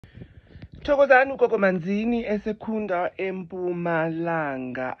Thokozani Gogo Manzini esekunda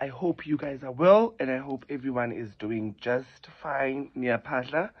eMpumalanga. I hope you guys are well and I hope everyone is doing just fine.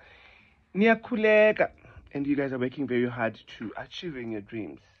 Niyaphahla, niyakhuleka, and you guys are working very hard to achieving your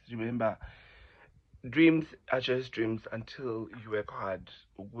dreams. Remember, dreams are just dreams until you work hard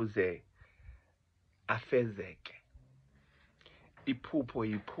ukuze afezeke. Iphupho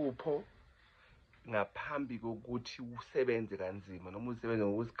yiphupho ngaphambi kokuthi usebenze kanzima noma usebenze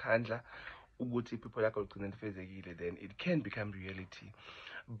ngokuzikhandla ukuthi iphupho lakho ligcine lifezekile, then it can become reality.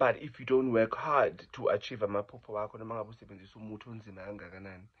 But if you don't work hard to achieve amaphupho wakho noma ngabe usebenzisa umuthi onzima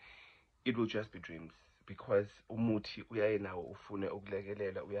kangakanani, it will just be dreams, because umuthi uyaye nawo ufune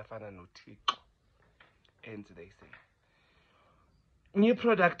ukulekelela, uyafana noThixo, and they say. New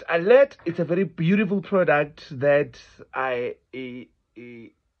product alert. It's a very beautiful product that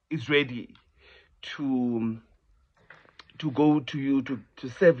is ready to go to you, to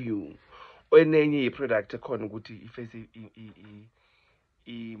serve you. Enye product ekhona ukuthi ifeze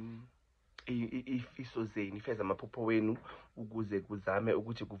isozeni, ifeze amaphupho wenu ukuze kuzame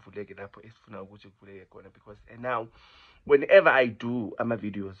ukuthi kuvuleke lapho esifuna ukuthi kuvuleke khona. Because and now whenever I do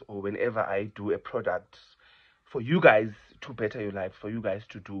videos or whenever I do a product for you guys to better your life, for you guys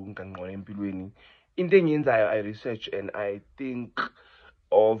to do ngangcono empilweni, into engiyenzayo I research and I think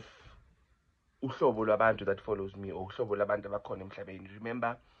of uhlobo lwabantu that follows me, or uhlobo lwabantu abakhona emhlabeni.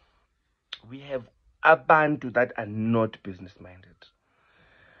 Remember, we have abantu that are not business minded.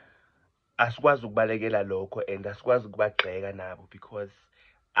 Asikwazi ukubalekela lokho and asikwazi ukubagxeka nabo, because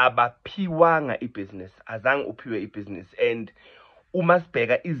abaphiwanga ibusiness, azange uphiwe ibusiness. And uma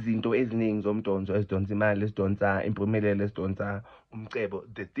sibheka izinto eziningi zomdonso ezidonsa imali, ezidonsa impumelelo, ezidonsa umcebo,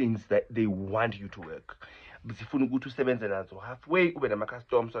 the things that they want you to work, sifuna ukuthi usebenze nazo halfway, ube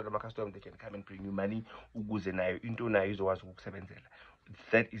nama-customs, so nama-customs, they can come and bring you money ukuze nayo into nayo izokwazi ukukusebenzela.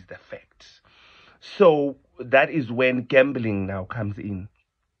 That is the fact. So that is when gambling now comes in.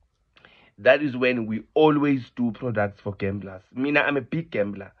 That is when we always do products for gamblers. Mina, I'm a big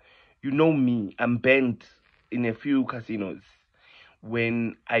gambler. You know me, I'm banned in a few casinos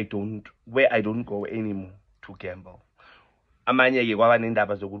where I don't go anymore to gamble. Amanye-ke kwaba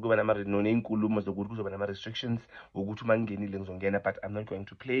nendaba zokuthi kuba ney'nkulumo zokuthi kuzoba nama-restrictions ukuthi uma ngingenile ngizongena, but I'm not going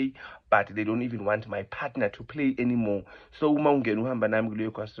to play. But they don't even want my partner to play anymore. So uma ungena uhamba nami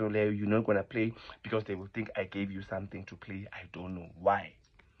kuleyo casino leyo, you're not going to play because they will think I gave you something to play. I don't know why.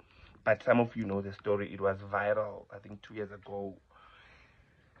 But some of you know the story. It was viral, I think 2 years ago.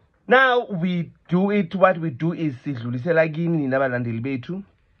 Now we do it. What we do is sidlulisela kini nabalandeli bethu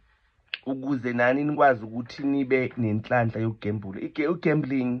ukuze nani nikwazi ukuthi nibe nenhlanhla yokugembula.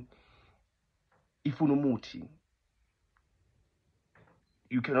 Gambling ifuna umuthi.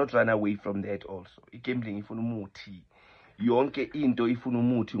 You cannot run away from that also. Gambling ifuna umuthi. Yonke into ifuna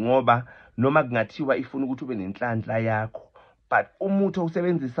umuthi, ngoba noma kungathiwa ifuna ukuthi ube nenhlanhla yakho, but umuthi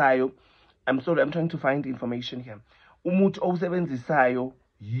owusebenzisayo, I'm sorry, I'm trying to find information here. Umuthi owusebenzisayo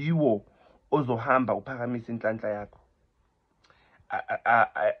yiwo ozohamba uphakamisa inhlanhla yakho.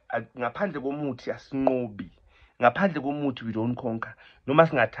 Ngaphandle komuthi asinqobi. Ngaphandle komuthi we don't conquer. Noma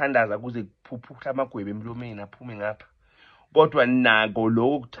singathandaza kuze kuphuphuhle amagwebe emlomeni aphume ngapha, kodwa nako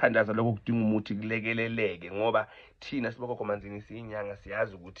lokho kuthandaza lokho kudinga umuthi kulekeleleke, ngoba thina sibogogo Manzini siyinyanga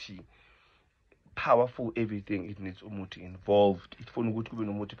siyazi ukuthi powerful everything, it needs umuthi involved. Ifuna ukuthi kube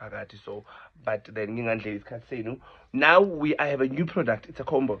nomuthi phakathi. So but then ngingandle isikhathi senu. Now I have a new product. It's a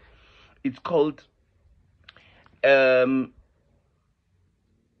combo. It's called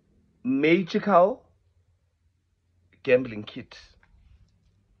Magical Gambling Kit.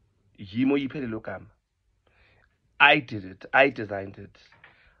 Yimo yiphelelo gama. I did it. I designed it.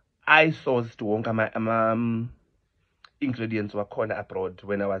 I sourced wonke ama ingredients wakhona abroad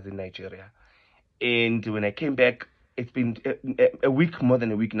when I was in Nigeria. And when I came back, it's been a week, more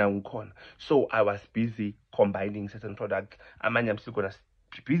than a week now. So I was busy combining certain products. I'm still gonna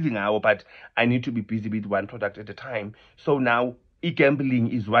be busy now, but I need to be busy with one product at a time. So now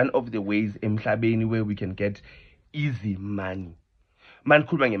e-gambling is one of the ways emhlabeni where we can get easy money. Man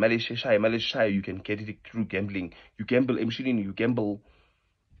khuluma ngemali esheshayo, you can get it through gambling. You gamble emshinini, you gamble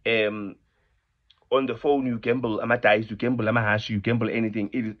on the phone, you gamble ama-dice, you gamble ama-hash, you gamble anything,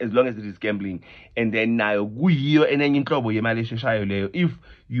 it is, as long as it is gambling. And then now kuyiyo enenye inhlobo yemali esheshayo leyo, if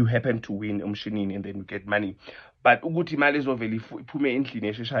you happen to win emshinini and then you get money. But ukuthi imali ezovela iphume endlini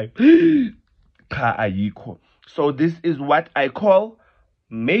esheshayo cha ayikho. So this is what I call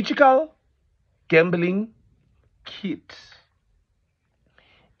Magical Gambling Kit.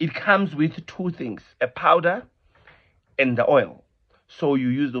 It comes with two things, a powder and the oil. So you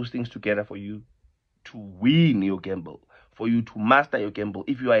use those things together for you to win your gamble, for you to master your gamble.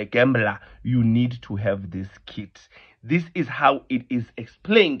 If you are a gambler, you need to have this kit. This is how it is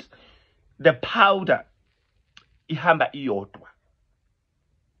explained. The powder ihamba iyodwa,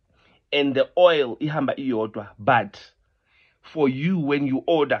 and the oil ihamba iyodwa, but for you, when you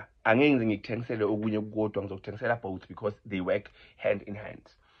order, angeke ngikuthengisele okunye kukodwa, ngizokuthengisela both because they work hand in hand.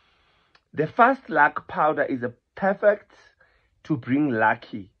 The Fast Luck powder is a perfect to bring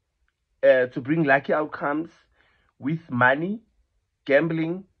lucky outcomes with money,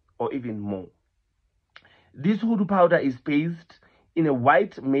 gambling, or even more. This hoodoo powder is based in a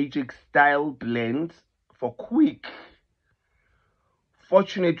white magic style blend for quick,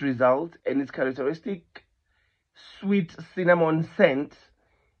 fortunate results, and its characteristic sweet cinnamon scent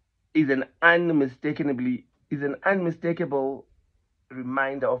is an unmistakable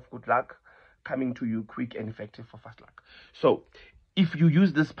reminder of good luck coming to you quick and effective for fast luck. So if you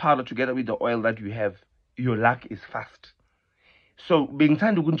use this powder together with the oil that you have, your luck is fast. So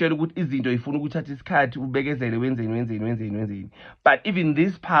bengithanda ukuntshela ukuthi izinto ifuna ukuthatha isikhathi ubekezele wenzeni. But even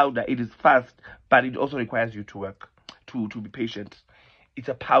this powder, it is fast, but it also requires you to work, to be patient. It's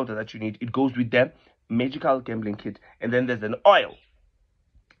a powder that you need. It goes with the magical gambling kit. And then there's an oil.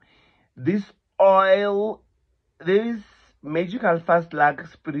 This oil, this magical fast luck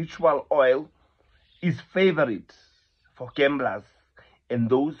spiritual oil is favorite for gamblers and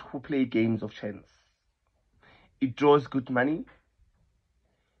those who play games of chance. It draws good money,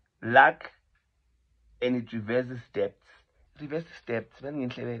 luck, and it reverses debts.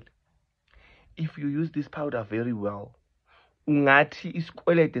 If you use this powder very well, ungathi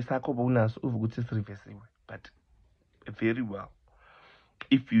isikwelede sakho bonaso uvukuthi sireversiwe, but very well.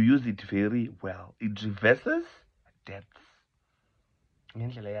 If you use it very well, it reverses debts.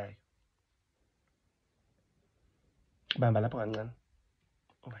 Ngendlela yayo. Bamba lapho kancane.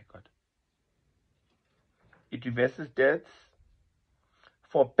 Oh my God. It reverses debts.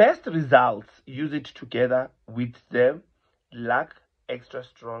 For best results, use it together with the Luck Extra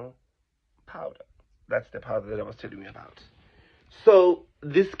Strong powder. That's the powder that I was telling you about. So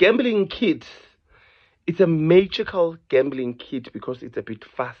this gambling kit, it's a magical gambling kit because it's a bit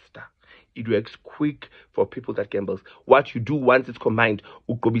faster. It works quick for people that gambles. What you do once it's combined,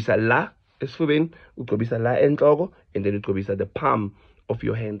 ugqobisa la esifubeni, ugqobisa la enhloko, and then ugqobisa the palm of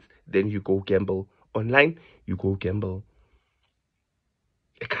your hands. Then you go gamble online, you go gamble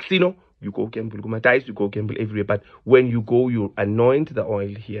a casino, you go gamble dice, you go gamble everywhere. But when you go, you anoint the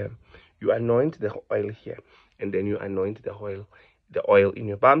oil here, you anoint the oil here, and then you anoint the oil in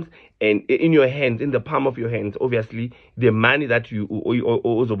your palms and in your hands, in the palm of your hands. Obviously, the money that you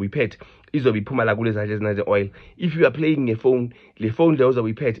also be paid is be pumala the oil. If you are playing a phone, the phone that also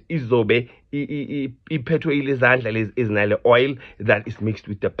be paid is be the oil that is mixed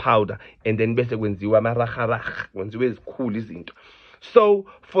with the powder, and then bese kwenziwa amaragharag, kwenziwe izikhulu izinto. So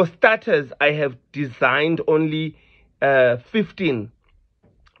for starters, I have designed only 15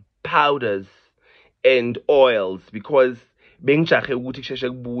 powders and oils because bengijahe ukuthi kusheshe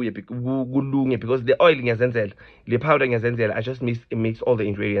kubuye kulunge, because the oil ngiyazenzela, le powder ngiyazenzela, I just mix all the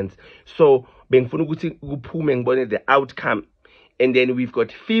ingredients. So bengifuna ukuthi kuphume ngibone the outcome. And then we've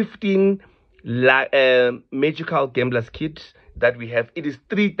got 15 magical gamblers kit that we have. It is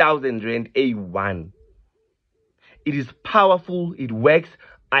 3,000 rand A1. It is powerful, it works,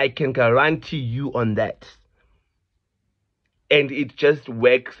 I can guarantee you on that. And it just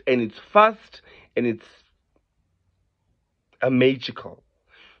works, and it's fast, and it's magical.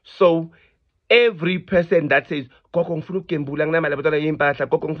 So every person that says gogo ngifuna ukugembula nginamali abantwana yempahla,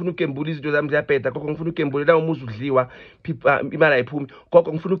 gogo ngifuna ukugembula izinto zami ziyabheda, gogo ngifuna ukugembula la umuzi udliwa imali ayiphumi,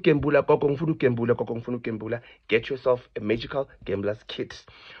 gogo ngifuna ukugembula, gogo ngifuna ukugembula, gogo ngifuna ukugembula, get yourself a magical gamblers kit.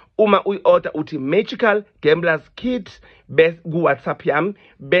 Uma uyi-order uthi magical gamblers kit bese ku WhatsApp yami,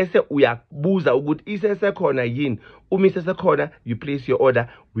 bese uyabuza ukuthi isesekhona yini. Uma isesekhona, you place your order,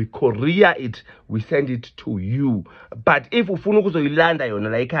 we courier it, we send it to you. But if ufuna ukuzoyilanda yona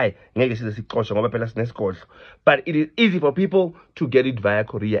la ekhaya, ngeke size sicoshe ngoba phela sinesigodlo. But it is easy for people to get it via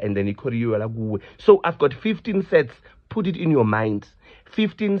courier, and then i-courier la kuwe. So I've got 15 sets. Put it in your mind.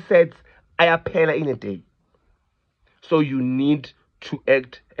 15 sets ayaphela in a day. So you need to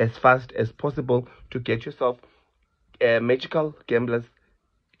act as fast as possible to get yourself a magical gamblers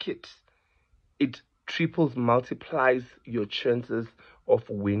kit. It triples, multiplies your chances of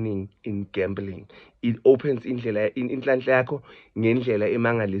winning in gambling. It opens Inhlanhla yakho ngendlela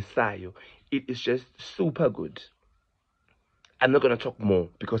emangalisayo. It is just super good. I'm not going to talk more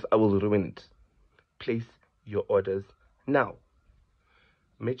because I will ruin it. Place your orders now.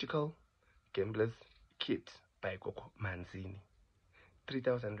 Magical Gamblers Kit by Gogo Manzini.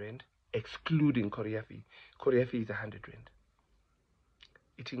 3,000 rand excluding courier fee. Courier fee is 100 rand.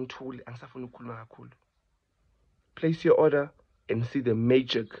 Eating tool, angisafuna ukukhuluma kakhulu. Place your order and see the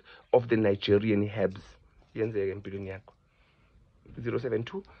magic of the Nigerian herbs. Yenzeke empilweni yakho.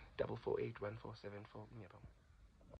 072 448 1474.